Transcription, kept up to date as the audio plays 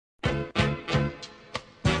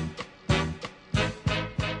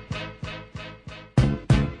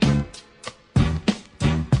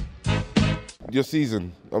Your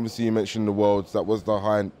season, obviously you mentioned the Worlds, that was the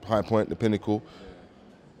high point, the pinnacle.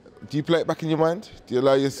 Do you play it back in your mind? Do you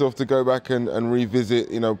allow yourself to go back and revisit,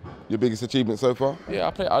 your biggest achievement so far? Yeah,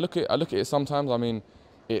 I look at it sometimes. I mean,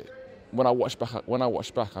 when I watch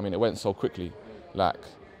back, I mean, it went so quickly. Like,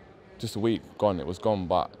 just a week gone, it was gone.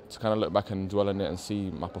 But to kind of look back and dwell on it and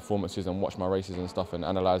see my performances and watch my races and stuff and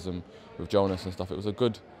analyse them with Jonas and stuff, it's a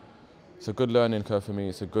good learning curve for me.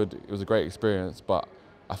 It was a great experience. But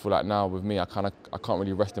I feel like now with me, I can't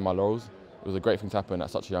really rest in my laurels. It was a great thing to happen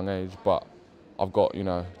at such a young age, but I've got,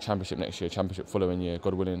 championship next year, championship following year,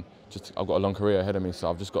 God willing. I've got a long career ahead of me, so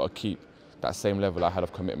I've just got to keep that same level I had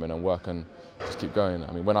of commitment and work and just keep going.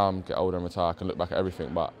 I mean, when I get older and retire, I can look back at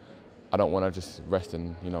everything, but I don't want to just rest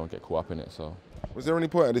and, get caught up in it. So, was there any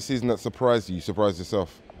point of the season that surprised you, surprised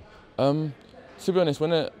yourself? To be honest,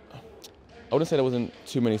 I wouldn't say there wasn't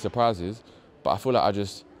too many surprises, but I feel like I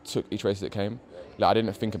just took each race as it came. Like, I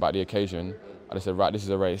didn't think about the occasion. I just said, right, this is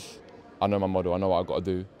a race. I know my model. I know what I've got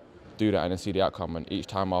to do that and then see the outcome. And each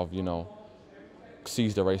time I've,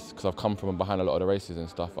 seized the race, because I've come from behind a lot of the races and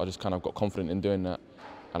stuff, I just kind of got confident in doing that.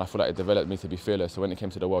 And I feel like it developed me to be fearless. So when it came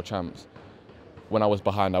to the World Champs, when I was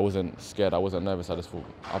behind, I wasn't scared, I wasn't nervous. I just thought,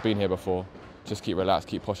 I've been here before, just keep relaxed,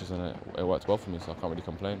 keep cautious, and it worked well for me, so I can't really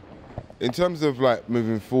complain. In terms of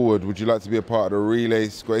moving forward, would you like to be a part of the relay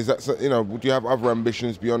squad? Is that, would you have other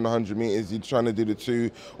ambitions beyond the 100 metres? Are you trying to do the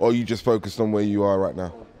 2, or are you just focused on where you are right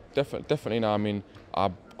now? Definitely now. I mean,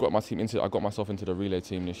 I got myself into the relay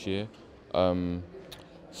team this year.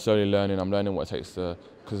 Slowly learning, I'm learning what it takes to,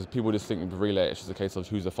 because people just think with relay it's just a case of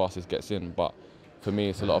who's the fastest gets in, but for me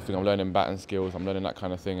it's a lot of things. I'm learning batting skills, I'm learning that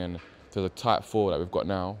kind of thing, and there's a type 4 that we've got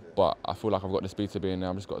now, but I feel like I've got the speed to be in there.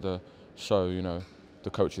 I've just got to show, the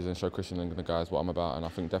coaches and show Christian and the guys what I'm about, and I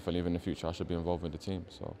think definitely in the future I should be involved with the team,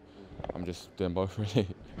 so I'm just doing both really.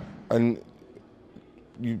 And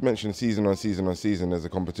you mentioned season on season on season, there's a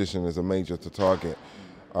competition, there's a major to target.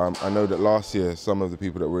 I know that last year some of the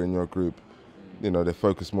people that were in your group, they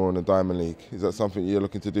focused more on the Diamond League. Is that something you're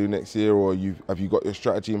looking to do next year, or have you got your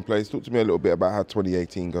strategy in place? Talk to me a little bit about how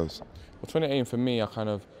 2018 goes. Well, 2018 for me,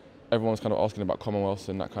 everyone's kind of asking about Commonwealth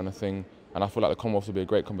and that kind of thing, and I feel like the Commonwealth would be a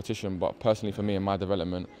great competition, but personally for me in my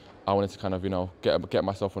development, I wanted to kind of, get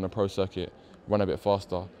myself on the pro circuit, run a bit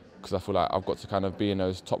faster, because I feel like I've got to kind of be in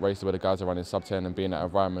those top races where the guys are running sub 10 and be in that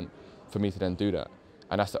environment for me to then do that.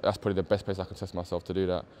 And that's probably the best place I can test myself to do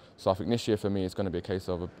that. So I think this year for me it's going to be a case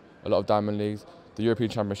of a lot of Diamond Leagues. The European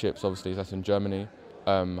Championships, obviously, that's in Germany.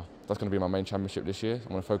 That's going to be my main championship this year. I'm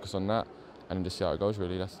going to focus on that and then just see how it goes,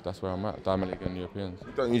 really. That's where I'm at, Diamond League and Europeans.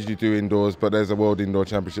 You don't usually do indoors, but there's a World Indoor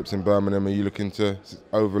Championships in Birmingham. Are you looking to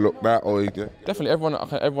overlook that? Or Definitely,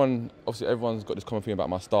 everyone's got this common thing about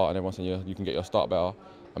my start, and everyone's saying you can get your start better.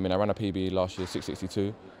 I mean, I ran a PB last year,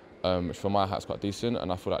 6:62, which for my hat's quite decent,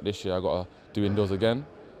 and I feel like this year I've got to do indoors again.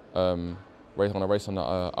 I want to race on the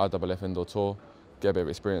IAAF indoor tour, get a bit of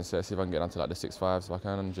experience there, see if I can get down to like the 6.5s if I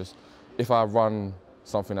can, and just if I run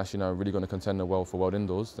something that's really going to contend well for World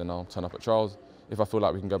Indoors, then I'll turn up at trials. If I feel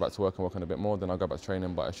like we can go back to work and work on a bit more, then I'll go back to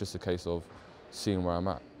training. But it's just a case of seeing where I'm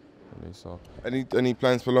at. Really, so. Any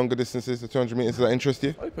plans for longer distances, the 200 metres? Does that interest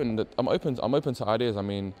you? I'm open to ideas. I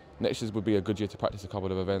mean, next year would be a good year to practice a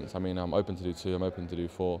couple of events. I mean, I'm open to do 2. I'm open to do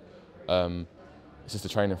 4. It's just the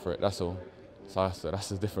training for it. That's all. So that's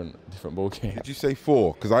a different ball game. Did you say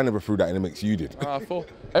 4? Because I never threw that in the mix. You did. 4.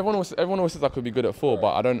 Everyone always says I could be good at 4,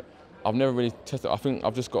 but I've never really tested. I think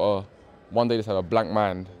I've just got to one day just have a blank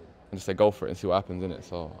mind and just say go for it and see what happens in it.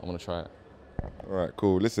 So I'm gonna try it. All right,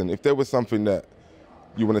 cool. Listen, if there was something that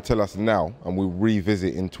you want to tell us now and we'll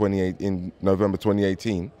revisit in November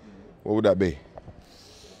 2018, what would that be?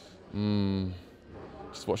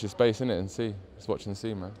 Just watch your space, innit, and see. Just watch and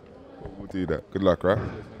see, man. We'll do that. Good luck, right?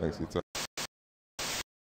 Thanks for your time.